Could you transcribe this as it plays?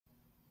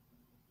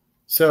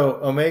So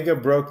Omega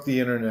broke the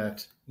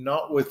internet,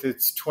 not with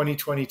its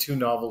 2022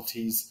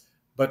 novelties,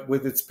 but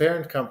with its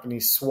parent company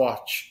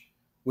Swatch,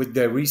 with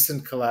their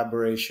recent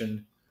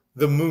collaboration,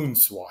 the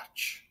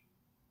MoonSwatch.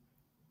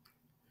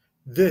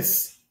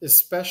 This,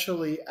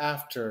 especially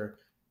after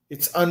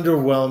its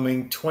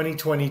underwhelming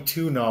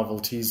 2022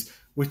 novelties,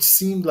 which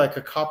seemed like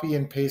a copy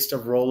and paste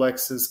of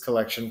Rolex's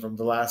collection from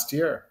the last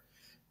year.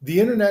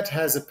 The internet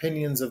has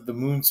opinions of the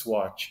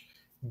MoonSwatch,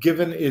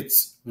 given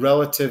its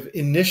relative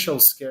initial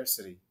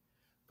scarcity.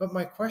 But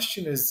my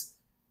question is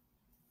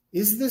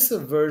this a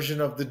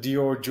version of the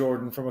Dior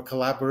Jordan from a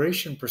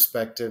collaboration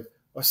perspective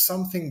or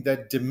something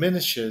that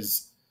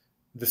diminishes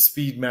the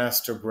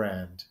Speedmaster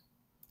brand?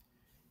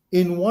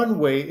 In one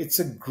way, it's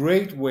a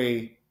great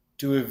way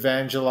to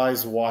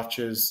evangelize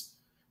watches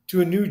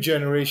to a new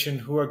generation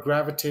who are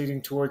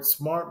gravitating towards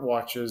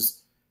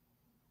smartwatches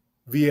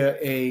via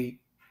a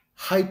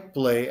hype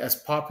play as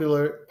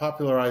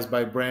popularized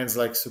by brands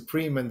like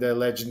Supreme and their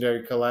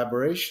legendary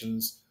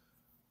collaborations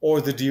or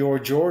the Dior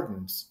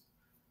Jordans.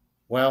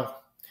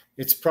 Well,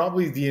 it's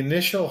probably the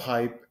initial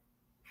hype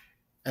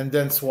and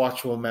then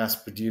Swatch will mass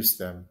produce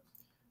them.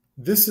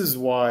 This is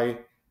why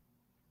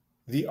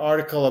the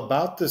article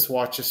about this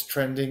watch is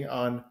trending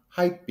on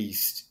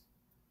HypeBeast.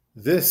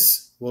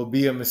 This will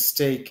be a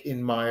mistake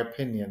in my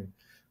opinion.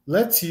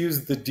 Let's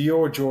use the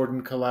Dior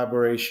Jordan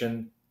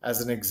collaboration as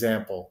an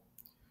example.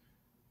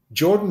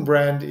 Jordan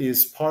brand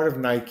is part of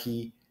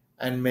Nike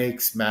and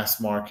makes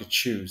mass market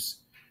shoes.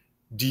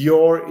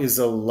 Dior is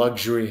a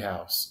luxury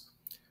house.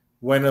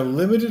 When a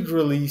limited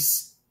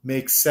release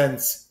makes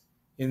sense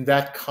in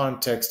that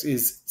context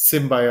is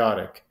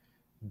symbiotic.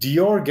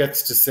 Dior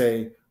gets to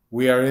say,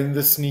 we are in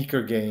the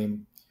sneaker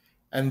game,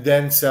 and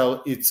then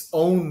sell its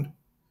own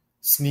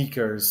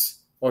sneakers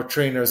or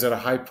trainers at a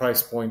high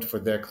price point for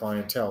their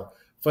clientele.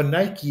 For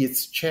Nike,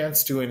 it's a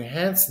chance to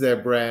enhance their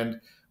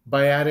brand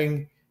by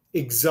adding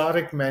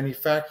exotic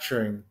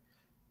manufacturing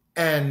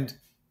and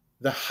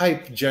the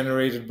hype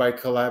generated by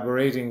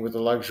collaborating with a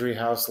luxury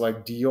house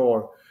like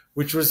Dior,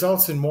 which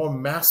results in more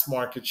mass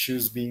market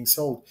shoes being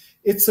sold.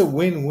 It's a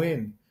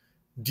win-win.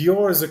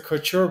 Dior is a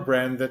couture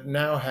brand that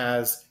now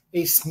has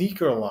a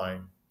sneaker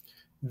line.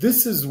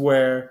 This is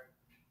where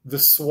the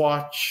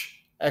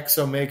Swatch X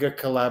Omega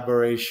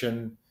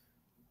collaboration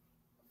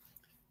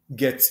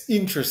gets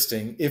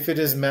interesting if it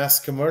is mass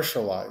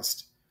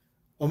commercialized.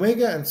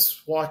 Omega and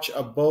Swatch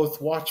are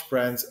both watch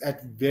brands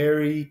at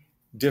very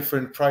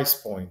different price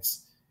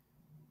points.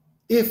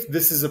 If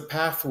this is a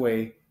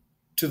pathway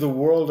to the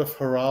world of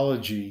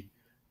horology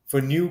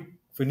for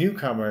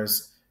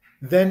newcomers,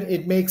 then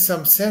it makes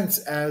some sense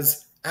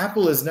as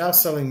Apple is now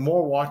selling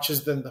more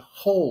watches than the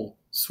whole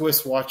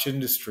Swiss watch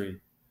industry.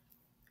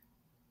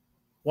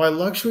 While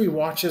luxury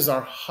watches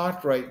are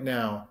hot right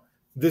now,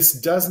 this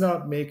does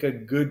not make a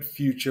good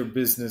future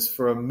business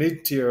for a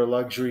mid-tier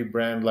luxury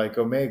brand like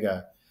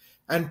Omega,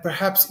 and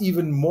perhaps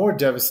even more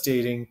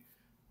devastating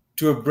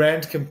to a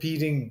brand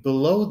competing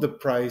below the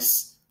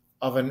price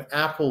of an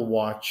Apple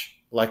watch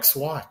like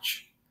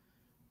Swatch.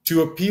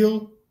 To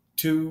appeal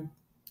to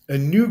a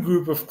new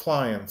group of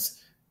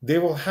clients, they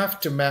will have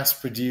to mass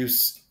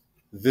produce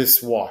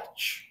this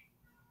watch.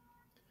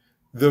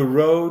 The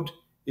road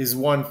is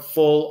one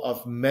full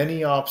of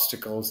many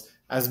obstacles,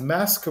 as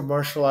mass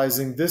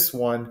commercializing this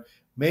one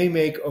may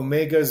make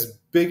Omega's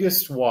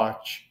biggest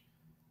watch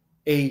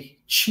a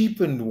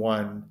cheapened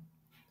one,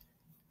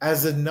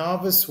 as a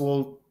novice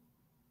will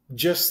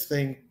just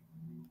think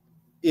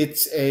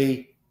it's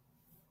a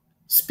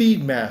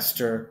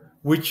Speedmaster,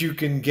 which you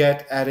can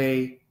get at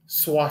a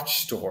Swatch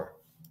store.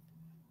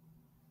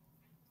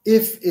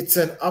 If it's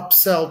an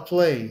upsell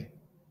play,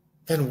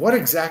 then what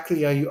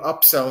exactly are you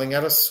upselling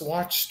at a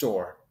Swatch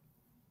store?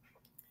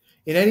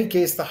 In any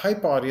case, the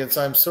hype audience,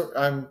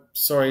 I'm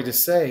sorry to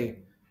say,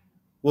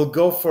 will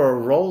go for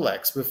a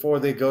Rolex before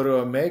they go to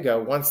Omega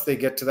once they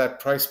get to that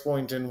price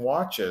point in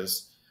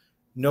watches,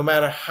 no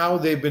matter how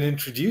they've been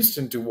introduced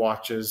into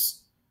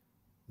watches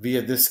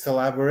via this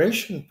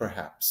collaboration,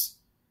 perhaps.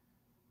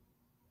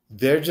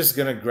 They're just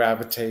going to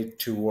gravitate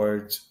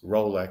towards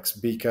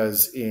Rolex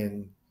because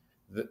in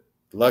the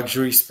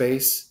luxury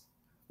space,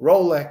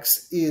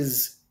 Rolex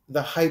is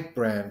the hype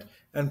brand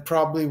and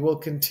probably will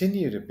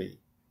continue to be.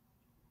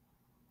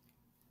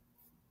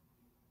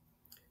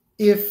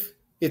 If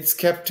it's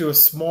kept to a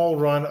small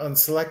run on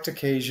select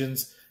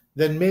occasions,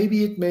 then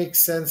maybe it makes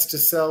sense to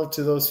sell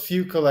to those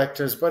few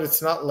collectors, but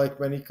it's not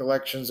like many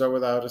collections are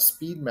without a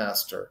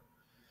Speedmaster.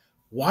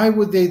 Why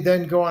would they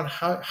then go on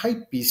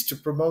HypeBeast to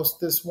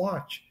promote this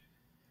watch?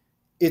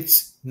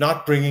 It's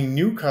not bringing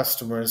new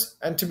customers,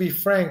 and to be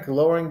frank,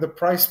 lowering the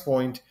price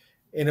point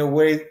in a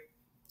way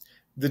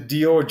the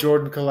Dior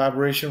Jordan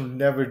collaboration would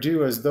never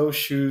do, as those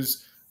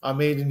shoes are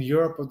made in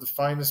Europe of the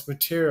finest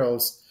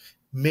materials,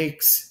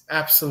 makes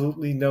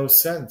absolutely no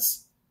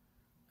sense.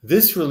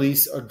 This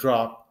release or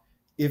drop,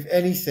 if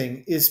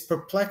anything, is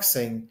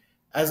perplexing,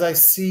 as I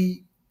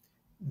see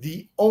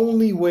the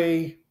only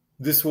way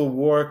this will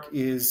work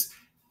is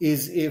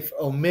if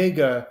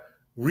Omega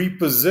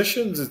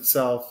repositions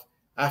itself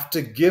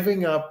after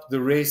giving up the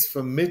race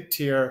for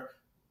mid-tier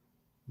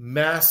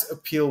mass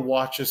appeal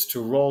watches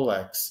to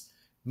Rolex,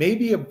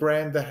 maybe a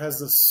brand that has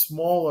a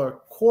smaller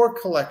core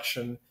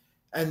collection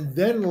and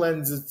then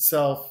lends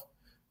itself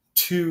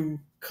to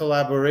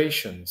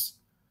collaborations.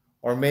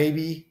 Or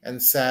maybe,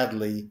 and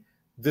sadly,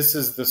 this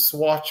is the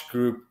Swatch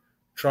group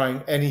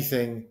trying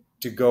anything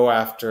to go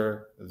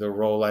after the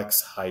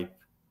Rolex hype.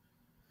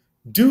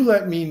 Do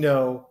let me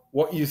know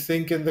what you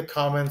think in the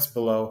comments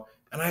below,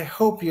 and I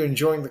hope you're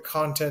enjoying the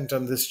content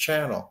on this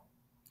channel.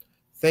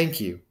 Thank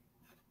you.